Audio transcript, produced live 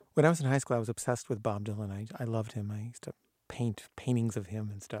When I was in high school, I was obsessed with Bob Dylan. I loved him. I used to paint paintings of him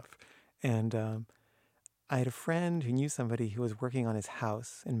and stuff. And I had a friend who knew somebody who was working on his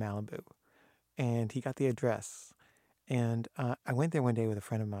house in Malibu, and he got the address. And I went there one day with a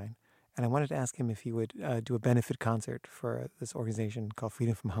friend of mine, and I wanted to ask him if he would do a benefit concert for this organization called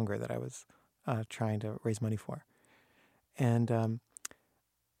Freedom from Hunger that I was trying to raise money for. And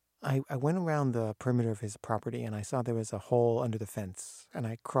I went around the perimeter of his property, and I saw there was a hole under the fence, and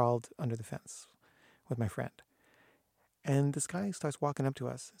I crawled under the fence with my friend. And this guy starts walking up to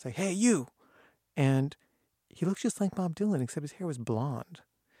us. It's like, "Hey, you!" And he looks just like Bob Dylan, except his hair was blonde.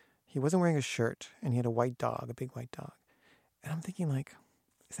 He wasn't wearing a shirt, and he had a white dog, a big white dog. And I'm thinking, like,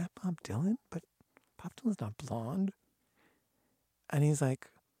 is that Bob Dylan? But Bob Dylan's not blonde. And he's like,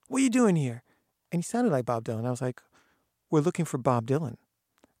 "What are you doing here?" And he sounded like Bob Dylan. I was like, "We're looking for Bob Dylan."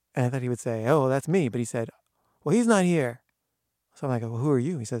 And I thought he would say, "Oh, that's me." But he said, "Well, he's not here." So I'm like, "Well, who are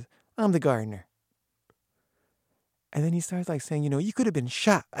you?" He says, "I'm the gardener." And then he starts like saying, "You could have been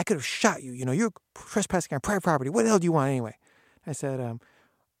shot. I could have shot you. You're trespassing on private property. What the hell do you want anyway?" I said,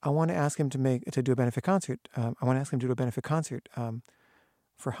 "I want to ask him to do a benefit concert. I want to ask him to do a benefit concert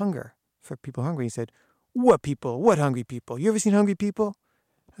for hunger, for people hungry." He said, "What people? What hungry people? You ever seen hungry people?"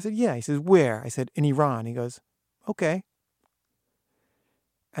 I said, "Yeah." He says, "Where?" I said, "In Iran." He goes, "Okay."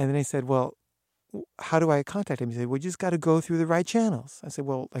 And then I said, "Well, how do I contact him?" He said, "Well, you just got to go through the right channels." I said,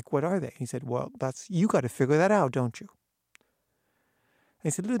 "Well, like, what are they?" He said, "Well, you got to figure that out, don't you?" And he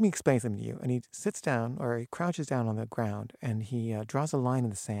said, "Let me explain something to you." And he sits down, or he crouches down on the ground, and he draws a line in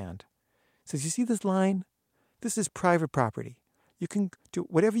the sand. He says, "You see this line? This is private property. You can do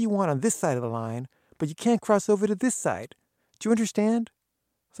whatever you want on this side of the line, but you can't cross over to this side. Do you understand?"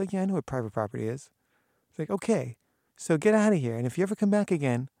 I was like, "Yeah, I know what private property is." It's like, "Okay, so get out of here. And if you ever come back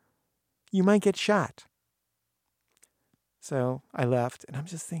again, you might get shot." So I left, and I'm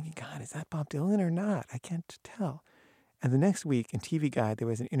just thinking, God, is that Bob Dylan or not? I can't tell. And the next week in TV Guide, there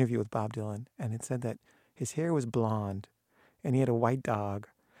was an interview with Bob Dylan, and it said that his hair was blonde, and he had a white dog,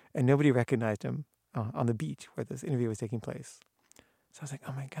 and nobody recognized him on the beach where this interview was taking place. So I was like,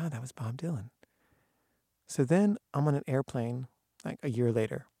 oh my God, that was Bob Dylan. So then I'm on an airplane like a year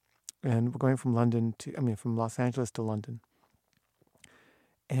later, and we're going from from Los Angeles to London.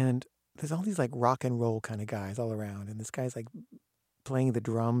 And there's all these like rock and roll kind of guys all around, and this guy's like playing the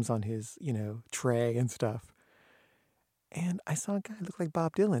drums on his, tray and stuff. And I saw a guy look like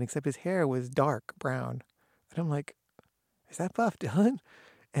Bob Dylan, except his hair was dark brown. And I'm like, is that Bob Dylan?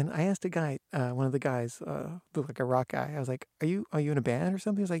 And I asked a guy, one of the guys, looked like a rock guy. I was like, are you in a band or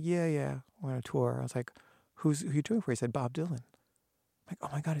something? He was like, yeah, we're on a tour. I was like, who you touring for? He said, Bob Dylan. I'm like, oh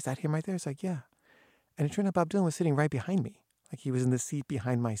my God, is that him right there? It's like, yeah. And it turned out Bob Dylan was sitting right behind me. Like he was in the seat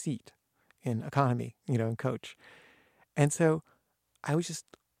behind my seat in economy, in coach. And so I was just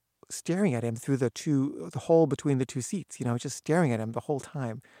staring at him through the hole between the two seats. I was just staring at him the whole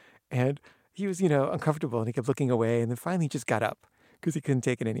time. And he was, uncomfortable, and he kept looking away. And then finally he just got up because he couldn't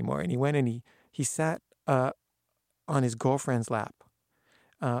take it anymore. And he went and he sat on his girlfriend's lap,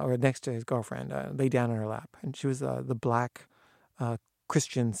 or next to his girlfriend, lay down on her lap. And she was the black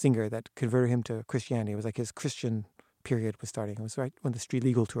Christian singer that converted him to Christianity. It was like his Christian period was starting. It was right when the Street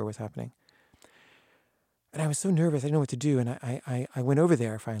Legal tour was happening. And I was so nervous, I didn't know what to do. And I went over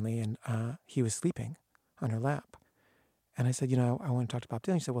there finally, and he was sleeping on her lap. And I said, I want to talk to Bob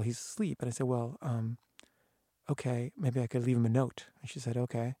Dylan. She said, well, he's asleep. And I said, well, okay, maybe I could leave him a note. And she said,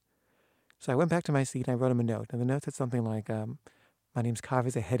 okay. So I went back to my seat and I wrote him a note. And the note said something like, my name's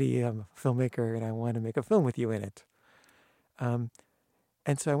Caveh Zahedi, I'm a filmmaker, and I want to make a film with you in it.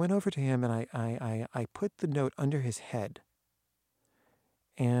 And so I went over to him, and I put the note under his head.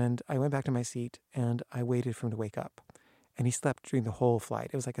 And I went back to my seat, and I waited for him to wake up. And he slept during the whole flight.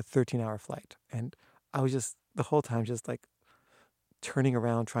 It was like a 13-hour flight. And I was just, the whole time, just like turning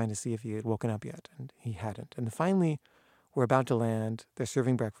around, trying to see if he had woken up yet. And he hadn't. And finally, we're about to land. They're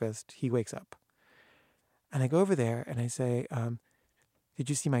serving breakfast. He wakes up. And I go over there, and I say, did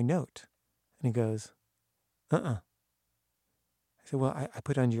you see my note? And he goes, uh-uh. I said, well, I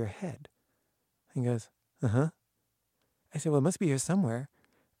put it under your head. And he goes, uh-huh. I said, well, it must be here somewhere.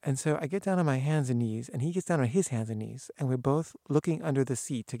 And so I get down on my hands and knees, and he gets down on his hands and knees, and we're both looking under the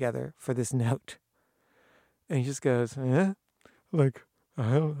seat together for this note. And he just goes, like, I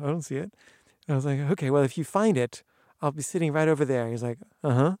don't see it. And I was like, okay, well, if you find it, I'll be sitting right over there. He's like,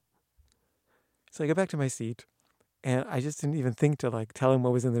 uh-huh. So I go back to my seat, and I just didn't even think to like tell him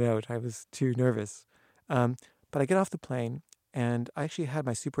what was in the note. I was too nervous. But I get off the plane, and I actually had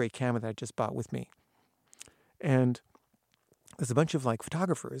my Super 8 camera that I just bought with me. And there's a bunch of like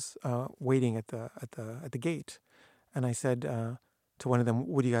photographers waiting at the gate, and I said to to one of them,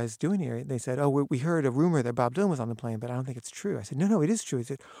 what are you guys doing here? They said, oh, we heard a rumor that Bob Dylan was on the plane, but I don't think it's true. I said, no, it is true. He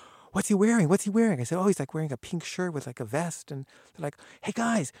said, what's he wearing? What's he wearing? I said, oh, he's like wearing a pink shirt with like a vest. And they're like, hey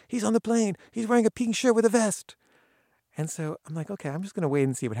guys, he's on the plane. He's wearing a pink shirt with a vest. And so I'm like, okay, I'm just going to wait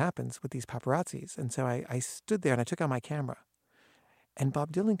and see what happens with these paparazzis. And so I stood there and I took out my camera. And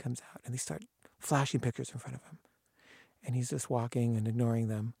Bob Dylan comes out and they start flashing pictures in front of him. And he's just walking and ignoring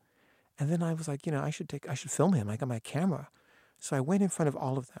them. And then I was like, I should film him. I got my camera. So I went in front of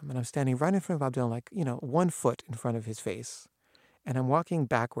all of them and I'm standing right in front of Bob Dylan, like, 1 foot in front of his face. And I'm walking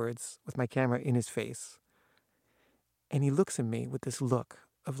backwards with my camera in his face. And he looks at me with this look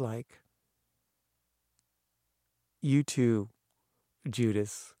of like, you too,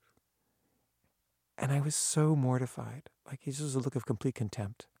 Judas. And I was so mortified. Like, it just was a look of complete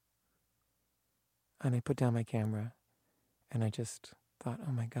contempt. And I put down my camera and I just thought,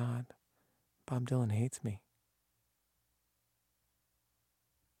 oh my God, Bob Dylan hates me.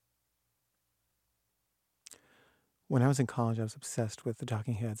 When I was in college, I was obsessed with the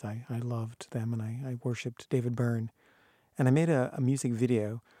Talking Heads. I loved them and I worshipped David Byrne. And I made a music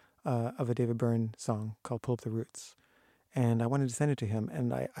video of a David Byrne song called Pull Up the Roots. And I wanted to send it to him.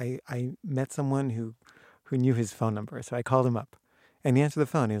 And I met someone who knew his phone number. So I called him up. And he answered the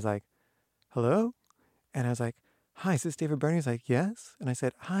phone. He was like, hello? And I was like, hi, is this David Byrne? He was like, yes. And I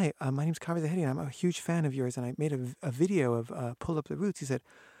said, hi, my name's Caveh Zahedi, and I'm a huge fan of yours. And I made a video of Pull Up the Roots. He said,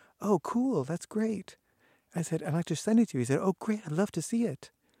 oh, cool, that's great. I said, I'd like to send it to you. He said, oh, great, I'd love to see it.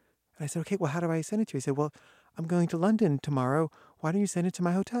 And I said, okay, well, how do I send it to you? He said, well, I'm going to London tomorrow. Why don't you send it to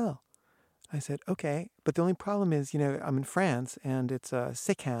my hotel? I said, okay, but the only problem is, I'm in France, and it's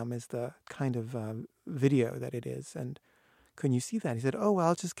Sicam is the kind of video that it is. And couldn't you see that? He said, oh, well,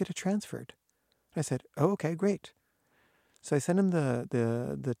 I'll just get it transferred. I said, oh, okay, great. So I sent him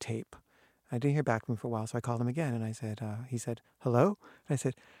the tape. I didn't hear back from him for a while, so I called him again, and I said, he said, hello? And I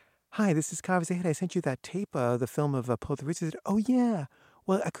said, hi, this is Caveh Zahedi. I sent you that tape, the film of Pull the Roots. He said, oh, yeah.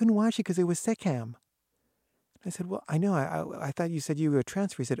 Well, I couldn't watch it because it was Sicam. I said, well, I know. I thought you said you were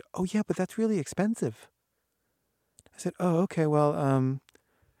transfer. He said, oh, yeah, but that's really expensive. I said, oh, okay, well, do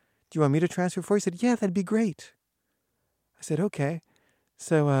you want me to transfer for you? He said, yeah, that'd be great. I said, okay.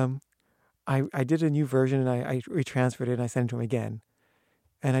 So I did a new version, and I retransferred it, and I sent it to him again.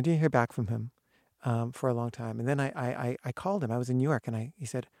 And I didn't hear back from him for a long time. And then I called him. I was in New York, and he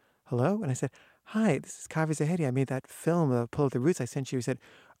said, hello? And I said, hi, this is Caveh Zahedi. I made that film, Pull Up the Roots, I sent you. He said,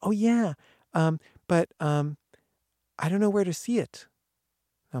 oh, yeah, but I don't know where to see it.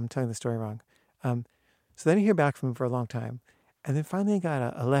 I'm telling the story wrong. So then I hear back from him for a long time. And then finally I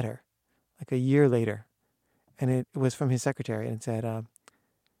got a letter, like a year later. And it was from his secretary. And it said,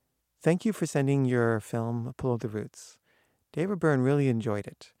 thank you for sending your film, Pull Up the Roots. David Byrne really enjoyed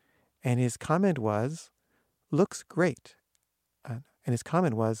it. And his comment was, looks great. And his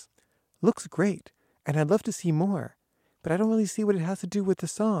comment was, looks great. And I'd love to see more. But I don't really see what it has to do with the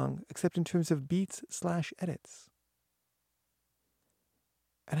song, except in terms of beats/edits.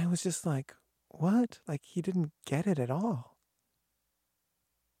 And I was just like, what? Like, he didn't get it at all.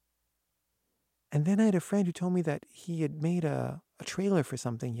 And then I had a friend who told me that he had made a trailer for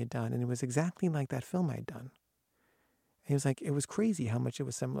something he had done, and it was exactly like that film I had done. And he was like, it was crazy how much it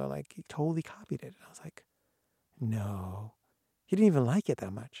was similar. Like, he totally copied it. And I was like, no. He didn't even like it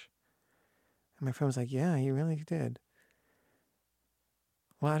that much. And my friend was like, yeah, he really did.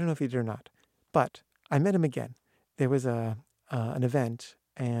 Well, I don't know if he did or not. But I met him again. There was an event,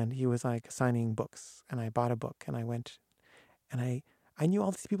 and he was like signing books. And I bought a book, and I went, and I knew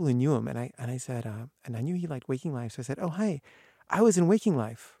all these people who knew him. And I said, and I knew he liked Waking Life. So I said, oh, hi, I was in Waking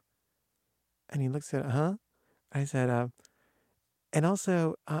Life. And he looked at, I said, and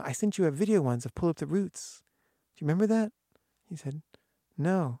also, I sent you a video once of Pull Up the Roots. Do you remember that? He said,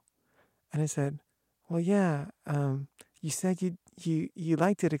 no. And I said, well, yeah, you said you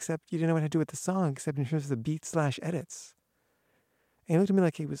liked it, except you didn't know what to do with the song, except in terms of the beats/edits. And he looked at me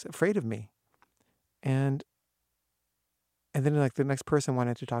like he was afraid of me. And then like the next person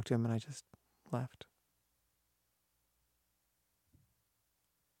wanted to talk to him, and I just left.